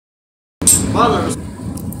Mothers,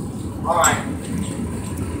 alright,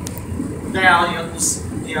 medallions,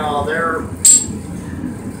 you know, they're,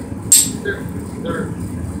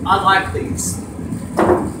 I like these.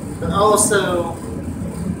 But also,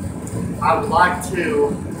 I would like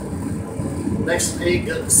to make some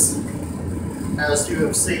ingots, as you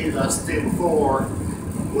have seen us do before,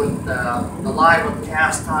 with the live and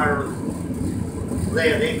cast iron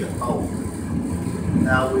lead ingot mold.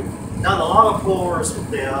 Now, we've done a lot of pours with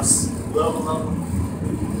this, aluminum,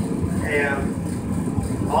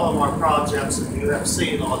 and all of our projects that you have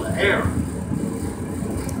seen on the air.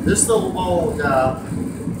 This little mold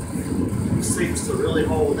seems to really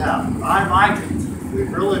hold out. I like it.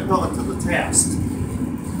 We've really put it to the test.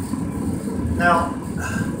 Now,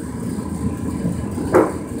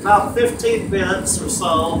 about 15 minutes or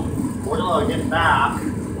so, we're going to get back,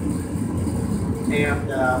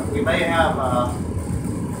 and we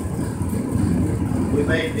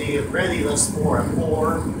may be in readiness for a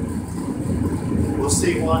pour. We'll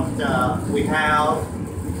see what we have,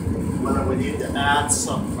 whether we need to add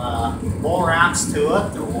some borax to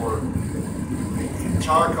it, or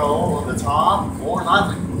charcoal on the top, or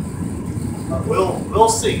nothing. But we'll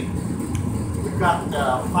see. We've got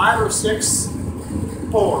 5 or 6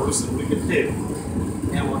 pours that we can do,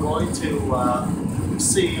 and we're going to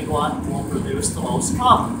see what will produce the most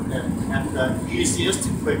common and at the easiest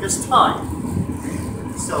and quickest time.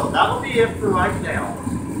 So that will be it for right now.